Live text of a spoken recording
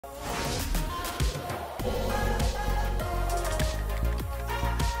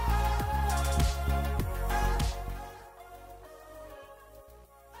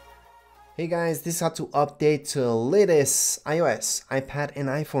Hey guys, this is how to update to the latest iOS, iPad, and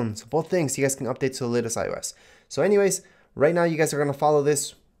iPhone. So both things you guys can update to the latest iOS. So anyways, right now you guys are going to follow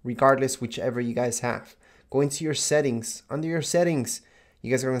this regardless whichever you guys have. Go into your settings. Under your settings,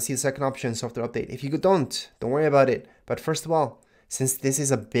 you guys are going to see the second option, software update. If you don't worry about it. But first of all, since this is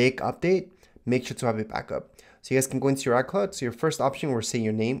a big update, make sure to have it back up. So you guys can go into your iCloud. So your first option will say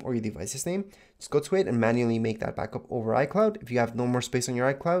your name or your device's name. Just go to it and manually make that backup over iCloud. If you have no more space on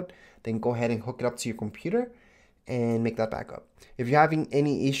your iCloud, then go ahead and hook it up to your computer and make that backup. If you're having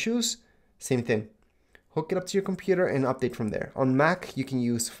any issues, same thing. Hook it up to your computer and update from there. On Mac, you can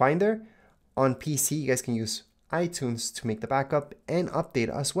use Finder. On PC, you guys can use iTunes to make the backup and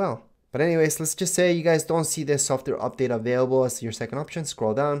update as well. But anyways, let's just say you guys don't see this software update available as your second option.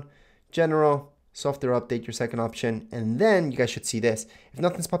 Scroll down, General, software update, your second option, and then you guys should see this. If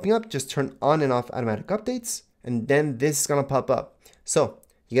nothing's popping up, just turn on and off automatic updates, and then this is gonna pop up. So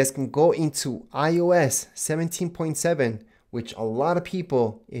you guys can go into iOS 17.7, which a lot of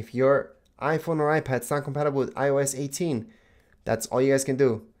people, if your iPhone or iPad's not compatible with iOS 18, that's all you guys can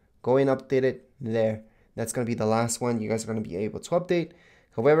do. Go and update it there. That's gonna be the last one you guys are gonna be able to update.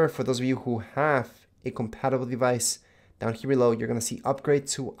 However, for those of you who have a compatible device, down here below, you're gonna see upgrade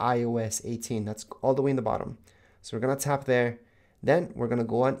to iOS 18. That's all the way in the bottom. So we're gonna tap there. Then we're gonna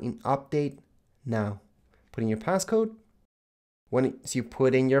go on and update now. Put in your passcode. Once you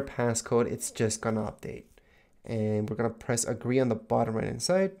put in your passcode, it's just gonna update. And we're gonna press agree on the bottom right hand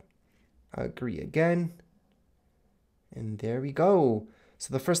side. Agree again. And there we go.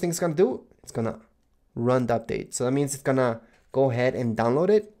 So the first thing it's gonna do, it's gonna run the update. So that means it's gonna go ahead and download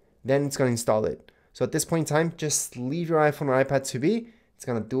it. Then it's gonna install it. So at this point in time, just leave your iPhone or iPad to be. It's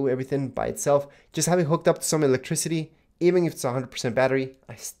gonna do everything by itself. Just have it hooked up to some electricity. Even if it's 100% battery,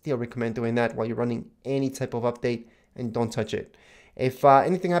 I still recommend doing that while you're running any type of update, and don't touch it. If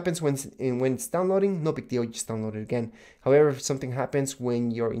anything happens when it's downloading, no big deal, you just download it again. However, if something happens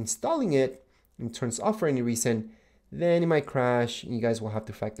when you're installing it and turns off for any reason, then it might crash and you guys will have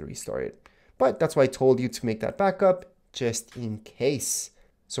to factory restart it. But that's why I told you to make that backup just in case.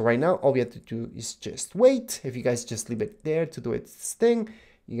 So right now, all we have to do is just wait. If you guys just leave it there to do its thing,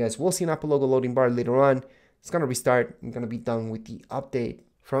 you guys will see an Apple logo loading bar later on. It's gonna restart. You're gonna be done with the update.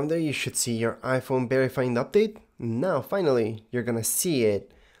 From there, you should see your iPhone verifying the update. Now, finally, you're gonna see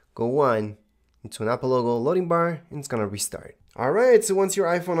it go on into an Apple logo loading bar, and it's gonna restart. All right, so once your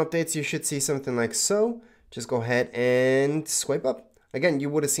iPhone updates, you should see something like so. Just go ahead and swipe up. Again, you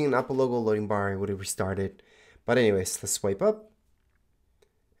would have seen an Apple logo loading bar. It would have restarted. But anyways, let's swipe up.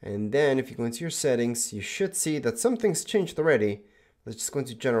 And then if you go into your settings, you should see that something's changed already. Let's just go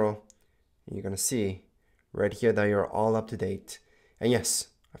into general. And you're going to see right here that you're all up to date. And yes,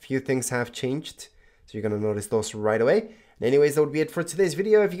 a few things have changed. So you're going to notice those right away. And anyways, that would be it for today's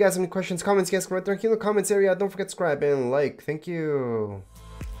video. If you guys have any questions, comments, you guys can write down here in the comments area. Don't forget to subscribe and like. Thank you.